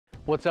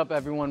What's up,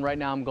 everyone? Right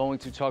now I'm going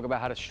to talk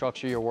about how to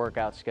structure your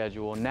workout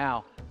schedule.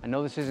 Now, I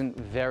know this isn't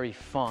very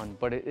fun,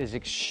 but it is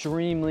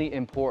extremely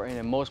important,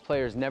 and most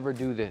players never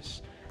do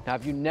this. Now,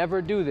 if you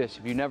never do this,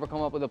 if you never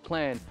come up with a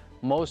plan,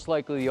 most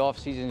likely the off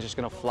season is just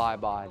gonna fly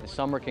by. The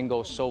summer can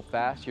go so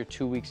fast. You're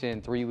 2 weeks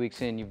in, 3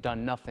 weeks in, you've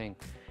done nothing.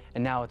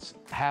 And now it's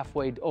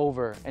halfway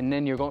over, and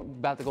then you're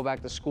about to go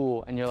back to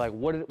school, and you're like,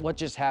 what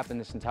just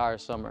happened this entire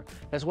summer?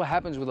 That's what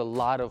happens with a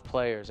lot of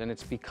players, and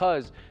it's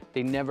because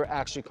they never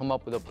actually come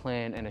up with a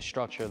plan and a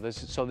structure.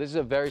 So this is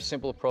a very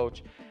simple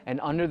approach, and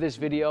under this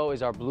video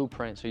is our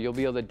blueprint. So you'll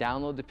be able to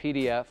download the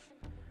PDF,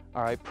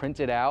 all right, print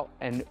it out,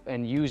 and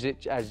use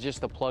it as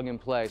just a plug and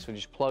play. So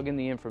just plug in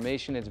the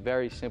information. It's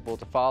very simple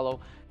to follow,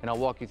 and I'll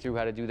walk you through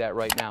how to do that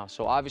right now.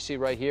 So obviously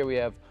right here we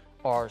have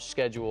our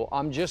schedule.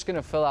 I'm just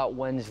gonna fill out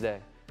Wednesday.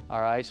 All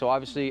right, so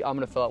obviously I'm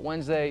gonna fill out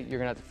Wednesday. You're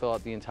gonna have to fill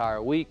out the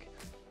entire week.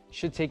 It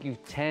should take you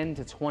 10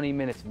 to 20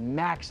 minutes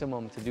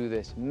maximum to do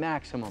this,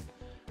 maximum.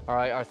 All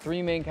right, our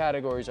three main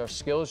categories are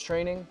skills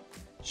training,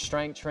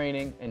 strength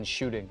training, and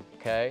shooting,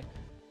 okay?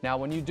 Now,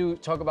 when you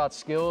talk about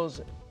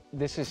skills,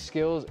 this is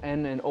skills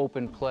and an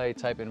open play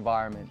type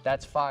environment.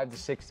 That's 5 to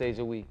 6 days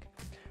a week.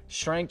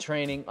 Strength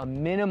training, a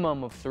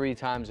minimum of 3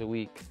 times a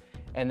week.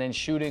 And then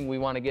shooting, we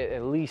wanna get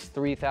at least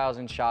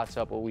 3,000 shots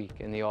up a week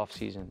in the off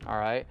season, all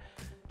right?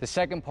 The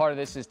second part of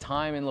this is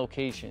time and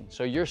location.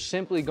 So you're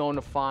simply going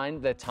to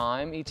find the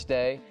time each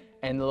day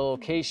and the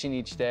location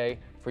each day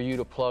for you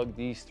to plug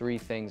these 3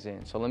 things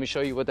in. So let me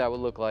show you what that would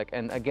look like.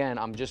 And again,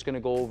 I'm just gonna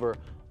go over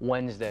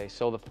Wednesday.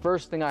 So the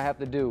first thing I have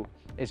to do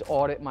is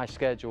audit my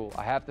schedule.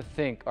 I have to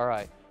think, all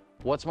right,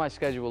 what's my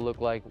schedule look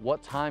like?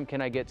 What time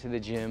can I get to the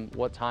gym?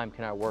 What time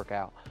can I work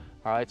out?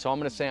 All right, so I'm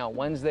gonna say on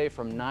Wednesday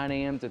from 9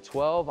 a.m. to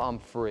 12, I'm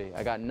free.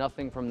 I got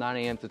nothing from 9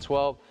 a.m. to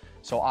 12.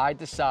 So I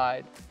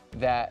decide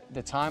that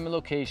the time and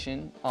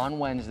location on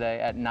Wednesday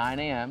at 9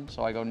 a.m.,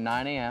 so I go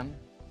 9 a.m.,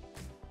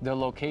 the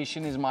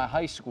location is my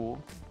high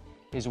school,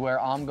 is where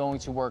I'm going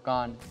to work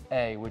on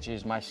A, which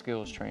is my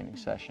skills training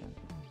session.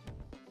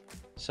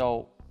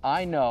 So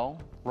I know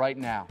right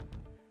now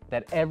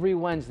that every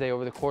Wednesday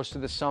over the course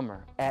of the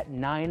summer at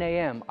 9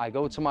 a.m., I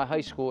go to my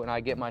high school and I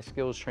get my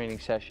skills training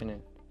session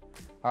in.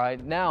 All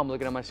right, now I'm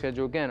looking at my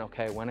schedule again.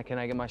 Okay, when can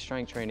I get my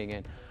strength training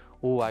in?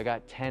 Ooh, I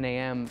got 10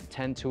 a.m.,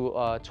 10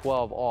 to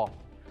 12 off.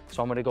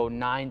 So I'm gonna go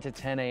 9 to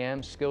 10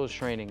 a.m. skills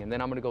training, and then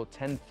I'm gonna go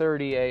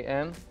 10:30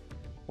 a.m.,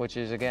 which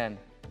is again,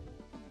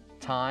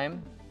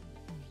 time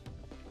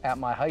at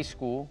my high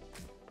school.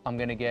 I'm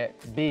gonna get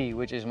B,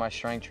 which is my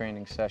strength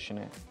training session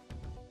in.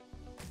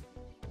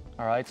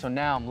 All right, so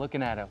now I'm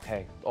looking at it,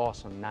 okay,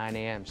 awesome, 9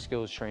 a.m.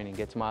 skills training,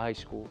 get to my high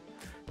school.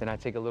 Then I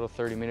take a little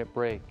 30-minute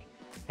break.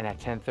 And at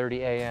 10:30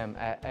 a.m.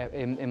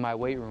 in my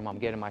weight room, I'm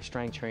getting my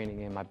strength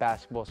training in, my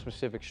basketball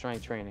specific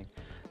strength training.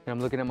 And I'm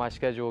looking at my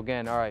schedule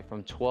again. All right,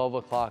 from 12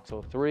 o'clock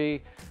till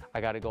 3,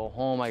 I gotta go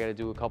home. I gotta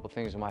do a couple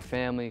things with my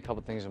family, a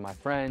couple things with my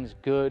friends,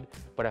 good.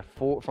 But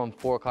from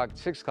 4 o'clock to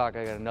 6 o'clock,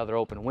 I got another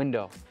open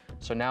window.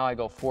 So now I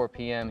go 4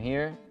 p.m.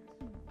 here,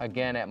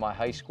 again at my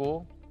high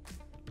school.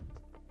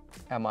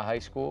 At my high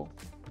school,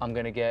 I'm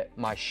gonna get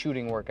my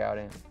shooting workout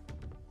in.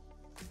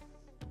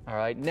 All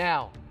right,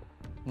 now,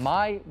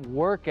 my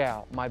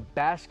workout, my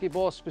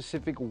basketball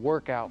specific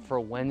workout for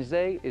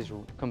Wednesday is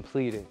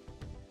completed.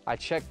 I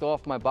checked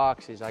off my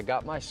boxes. I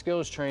got my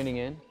skills training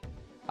in,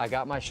 I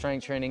got my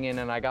strength training in,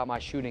 and I got my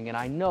shooting, and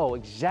I know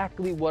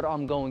exactly what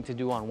I'm going to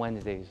do on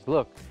Wednesdays.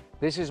 Look,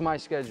 this is my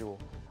schedule.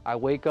 I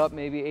wake up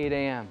maybe 8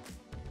 a.m.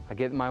 I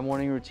get my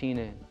morning routine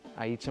in.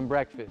 I eat some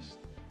breakfast.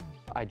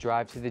 I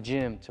drive to the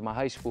gym, to my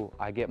high school.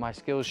 I get my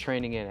skills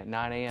training in at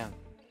 9 a.m.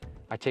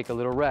 I take a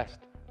little rest,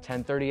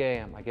 10:30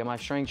 a.m. I get my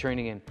strength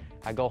training in.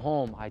 I go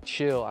home, I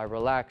chill, I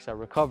relax, I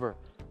recover.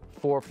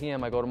 4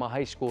 p.m. I go to my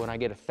high school and I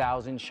get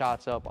 1,000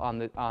 shots up on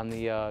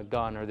the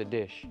gun or the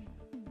dish.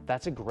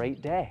 That's a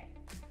great day.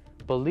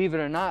 Believe it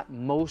or not,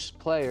 most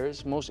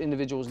players, most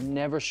individuals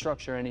never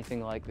structure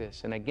anything like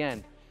this. And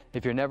again,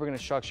 if you're never gonna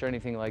structure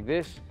anything like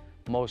this,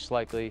 most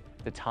likely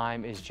the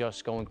time is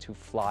just going to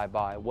fly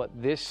by. What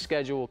this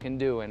schedule can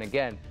do, and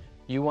again,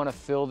 you wanna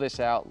fill this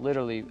out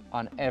literally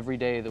on every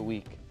day of the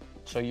week.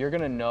 So you're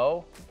gonna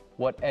know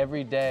what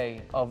every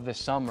day of the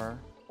summer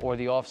or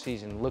the off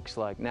season looks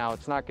like. Now,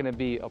 it's not gonna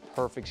be a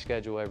perfect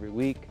schedule every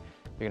week.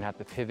 You're gonna have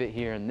to pivot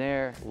here and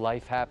there.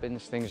 Life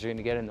happens, things are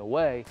gonna get in the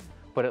way,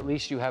 but at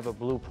least you have a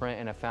blueprint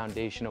and a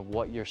foundation of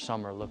what your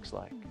summer looks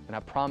like. And I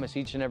promise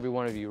each and every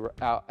one of you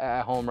out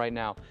at home right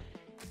now,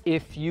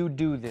 if you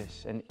do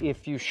this and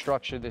if you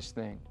structure this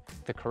thing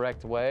the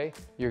correct way,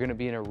 you're gonna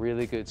be in a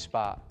really good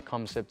spot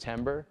come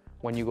September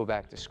when you go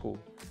back to school.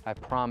 I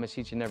promise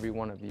each and every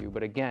one of you.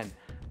 But again,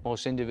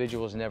 most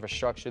individuals never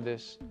structure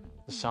this.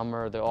 The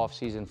summer, the off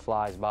season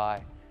flies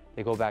by.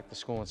 They go back to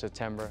school in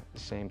September, the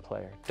same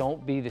player.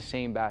 Don't be the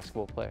same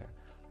basketball player.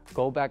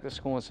 Go back to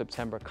school in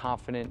September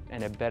confident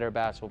and a better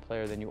basketball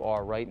player than you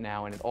are right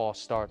now, and it all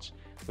starts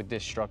with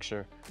this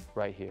structure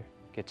right here.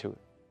 Get to it.